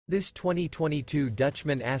This 2022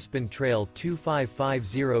 Dutchmen Aspen Trail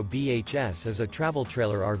 2550 BHS is a travel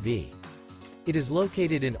trailer RV. It is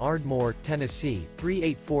located in Ardmore, Tennessee,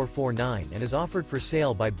 38449 and is offered for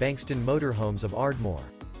sale by Bankston Motorhomes of Ardmore.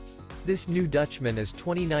 This new Dutchman is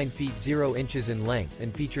 29 feet 0 inches in length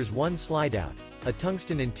and features one slideout, a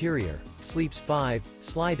tungsten interior, sleeps 5,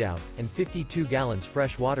 slideout, and 52 gallons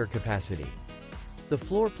fresh water capacity. The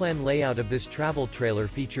floor plan layout of this travel trailer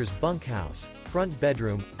features bunkhouse, front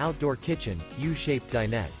bedroom, outdoor kitchen, U-shaped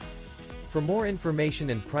dinette. For more information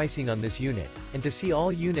and pricing on this unit, and to see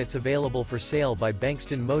all units available for sale by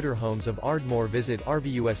Bankston Motorhomes of Ardmore, visit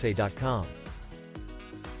RVUSA.com.